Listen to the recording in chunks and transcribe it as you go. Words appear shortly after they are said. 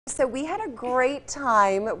So we had a great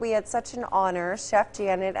time. We had such an honor. Chef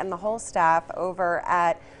Janet and the whole staff over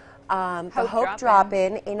at the Hope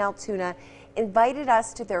Drop-In in Altoona invited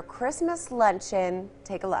us to their Christmas luncheon.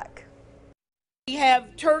 Take a look. We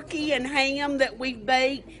have turkey and ham that we've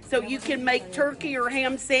baked, so you can make turkey or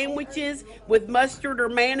ham sandwiches with mustard or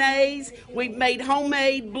mayonnaise. We've made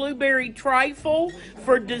homemade blueberry trifle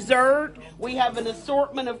for dessert. We have an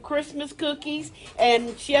assortment of Christmas cookies,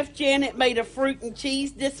 and Chef Janet made a fruit and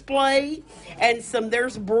cheese display, and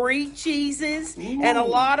there's brie cheeses, and a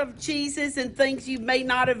lot of cheeses and things you may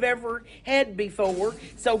not have ever had before.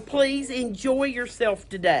 So please enjoy yourself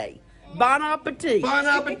today. Bon appetit. Bon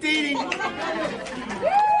appetit.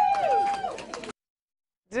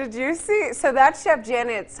 Did you see? So that's Chef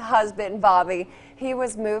Janet's husband, Bobby. He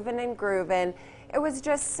was moving and grooving. It was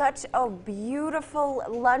just such a beautiful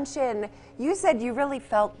luncheon. You said you really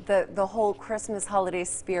felt the whole Christmas holiday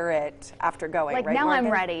spirit after going, like, right, now Morgan?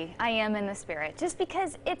 I'm ready. I am in the spirit. Just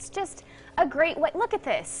because it's just a great way. Look at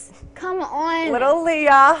this. Come on. Little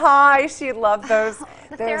Leah, hi. She loved those, the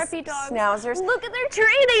those therapy dogs. Schnauzers. Look at their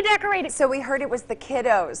tree they decorated. So we heard it was the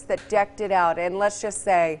kiddos that decked it out, and let's just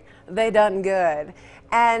say they done good.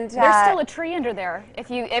 And there's still a tree under there, if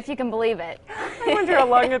you can believe it. I wonder how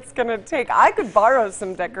long it's going to take. I could borrow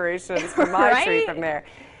some decorations from my tree from there.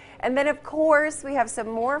 And then, of course, we have some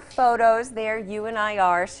more photos there. You and I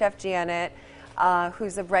are. Chef Janet,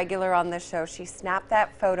 who's a regular on the show, she snapped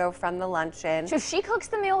that photo from the luncheon. So she cooks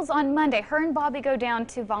the meals on Monday. Her and Bobby go down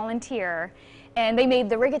to volunteer. And they made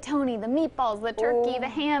the rigatoni, the meatballs, the turkey, the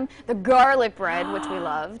ham, the garlic bread, which we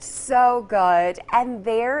loved. So good. And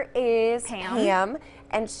there is Pam,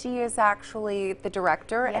 and she is actually the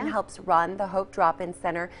director and helps run the Hope Drop-In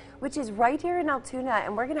Center, which is right here in Altoona.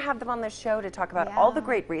 And we're going to have them on the show to talk about all the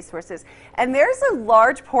great resources. And there's a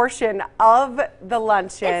large portion of the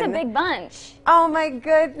luncheon. It's a big bunch. Oh my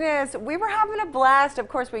goodness. We were having a blast. Of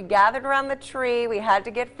course, we gathered around the tree. We had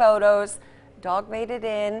to get photos. Dog made it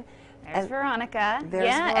in. There's Veronica.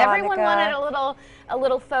 Veronica. Everyone wanted a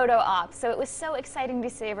little photo op, so it was so exciting to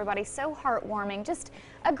see everybody, so heartwarming, just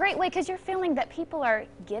a great way, because you're feeling that people are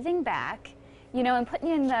giving back, you know, and putting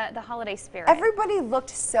you in the holiday spirit. Everybody looked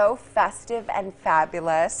so festive and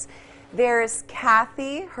fabulous. There's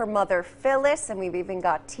Kathy, her mother Phyllis, and we've even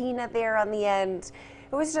got Tina there on the end.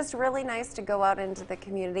 It was just really nice to go out into the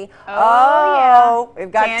community. Oh, yeah.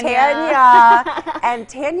 We've got Tanya. And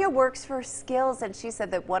Tanya works for Skills, and she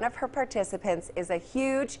said that one of her participants is a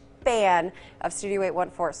huge fan of Studio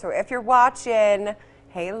 814. So if you're watching,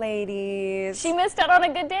 hey, ladies. She missed out on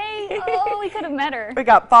a good day. Oh, we could have met her. We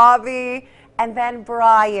got Bobby. And then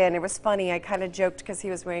Brian. It was funny. I kind of joked because he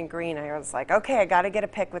was wearing green. I was like, okay, I got to get a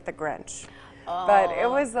pic with the Grinch. But it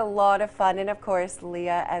was a lot of fun, and of course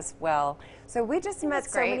Leah as well. So we just met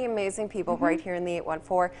so many amazing people right here in the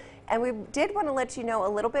 814, and we did want to let you know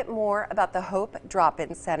a little bit more about the Hope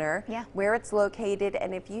Drop-In Center, where it's located,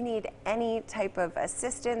 and if you need any type of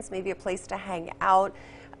assistance, maybe a place to hang out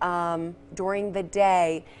during the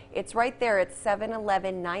day, it's right there at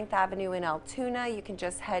 711 9th Avenue in Altoona. You can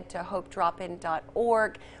just head to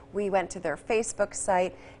hopedropin.org. We went to their Facebook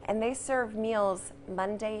site, and they serve meals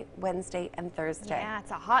Monday, Wednesday, and Thursday. Yeah,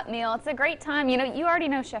 it's a hot meal. It's a great time. You know, you already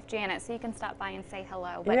know Chef Janet, so you can stop by and say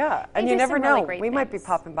hello. But yeah, and you never know. We might be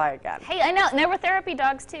popping by again. Hey, I know. And there were therapy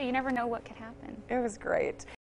dogs, too. You never know what could happen. It was great.